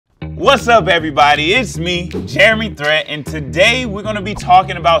What's up, everybody? It's me, Jeremy Threat, and today we're going to be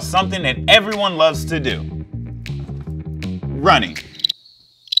talking about something that everyone loves to do. Running.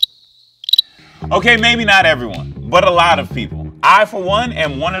 Okay, maybe not everyone, but a lot of people. I, for one,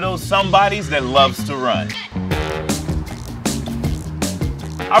 am one of those somebodies that loves to run.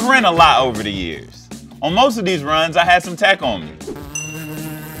 I've ran a lot over the years. On most of these runs, I had some tech on me.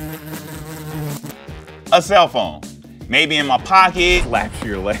 A cell phone, maybe in my pocket, slaps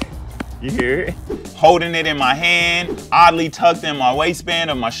your leg. You hear it? Holding it in my hand, oddly tucked in my waistband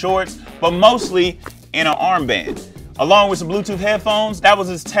of my shorts, but mostly in an armband. Along with some Bluetooth headphones, that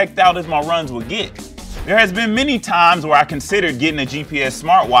was as teched out as my runs would get. There has been many times where I considered getting a GPS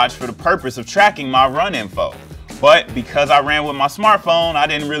smartwatch for the purpose of tracking my run info. But because I ran with my smartphone, I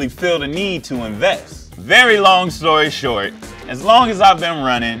didn't really feel the need to invest. Very long story short, as long as I've been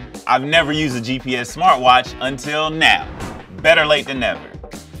running, I've never used a GPS smartwatch until now. Better late than never.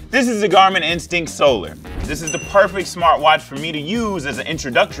 This is the Garmin Instinct Solar. This is the perfect smartwatch for me to use as an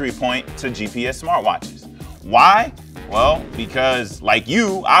introductory point to GPS smartwatches. Why? Well, because like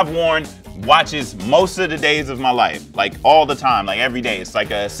you, I've worn watches most of the days of my life, like all the time, like every day. It's like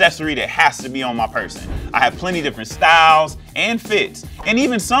an accessory that has to be on my person. I have plenty different styles and fits, and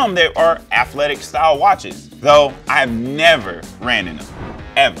even some that are athletic style watches, though I have never ran in them,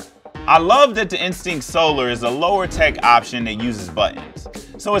 ever. I love that the Instinct Solar is a lower tech option that uses buttons.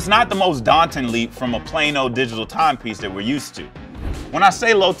 So it's not the most daunting leap from a plain old digital timepiece that we're used to. When I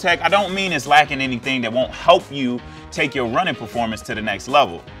say low tech, I don't mean it's lacking anything that won't help you take your running performance to the next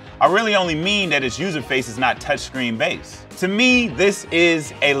level. I really only mean that its user face is not touchscreen based. To me, this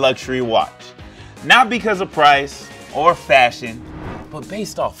is a luxury watch. Not because of price or fashion, but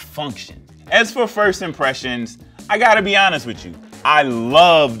based off function. As for first impressions, I gotta be honest with you. I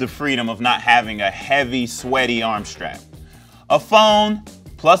love the freedom of not having a heavy, sweaty arm strap. A phone,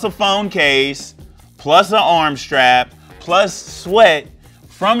 plus a phone case, plus an arm strap, plus sweat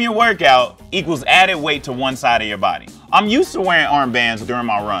from your workout equals added weight to one side of your body. I'm used to wearing armbands during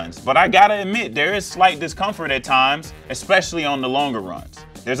my runs, but I gotta admit there is slight discomfort at times, especially on the longer runs.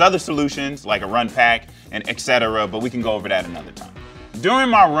 There's other solutions like a run pack and etc., but we can go over that another time. During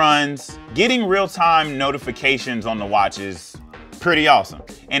my runs, getting real-time notifications on the watch is pretty awesome,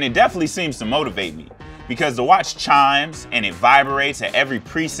 and it definitely seems to motivate me because the watch chimes and it vibrates at every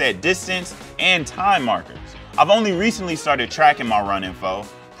preset distance and time markers. I've only recently started tracking my run info.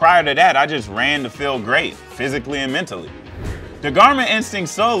 Prior to that, I just ran to feel great, physically and mentally. The Garmin Instinct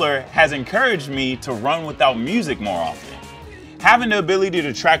Solar has encouraged me to run without music more often. Having the ability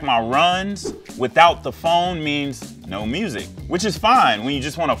to track my runs without the phone means no music, which is fine when you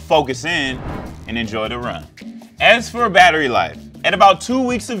just want to focus in and enjoy the run. As for battery life, at about 2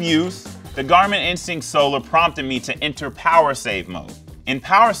 weeks of use, the Garmin Instinct Solar prompted me to enter power save mode. In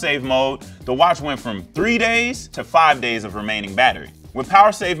power save mode, the watch went from 3 days to 5 days of remaining battery. With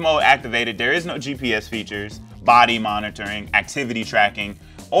power save mode activated, there is no GPS features, body monitoring, activity tracking,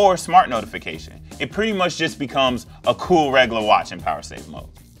 or smart notification. It pretty much just becomes a cool regular watch in power save mode.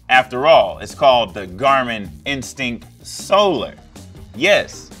 After all, it's called the Garmin Instinct Solar.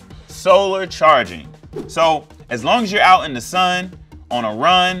 Yes, solar charging. So as long as you're out in the sun, on a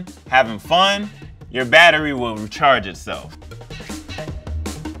run, having fun, your battery will recharge itself.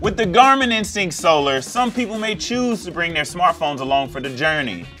 With the Garmin Instinct Solar, some people may choose to bring their smartphones along for the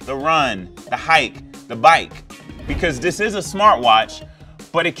journey, the run, the hike, the bike, because this is a smartwatch,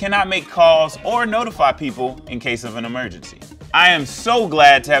 but it cannot make calls or notify people in case of an emergency. I am so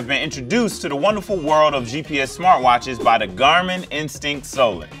glad to have been introduced to the wonderful world of GPS smartwatches by the Garmin Instinct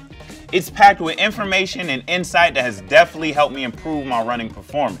Solar. It's packed with information and insight that has definitely helped me improve my running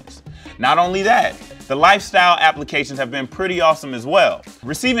performance. Not only that, the lifestyle applications have been pretty awesome as well.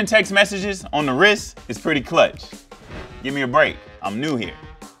 Receiving text messages on the wrist is pretty clutch. Give me a break, I'm new here.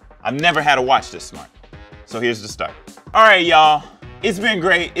 I've never had a watch this smart. So here's the start. All right, y'all, it's been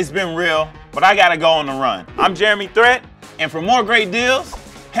great, it's been real, but I gotta go on the run. I'm Jeremy Threat, and for more great deals,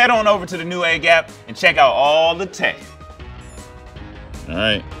 head on over to the Newegg app and check out all the tech. All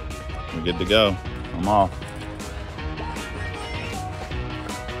right. We're good to go. I'm off.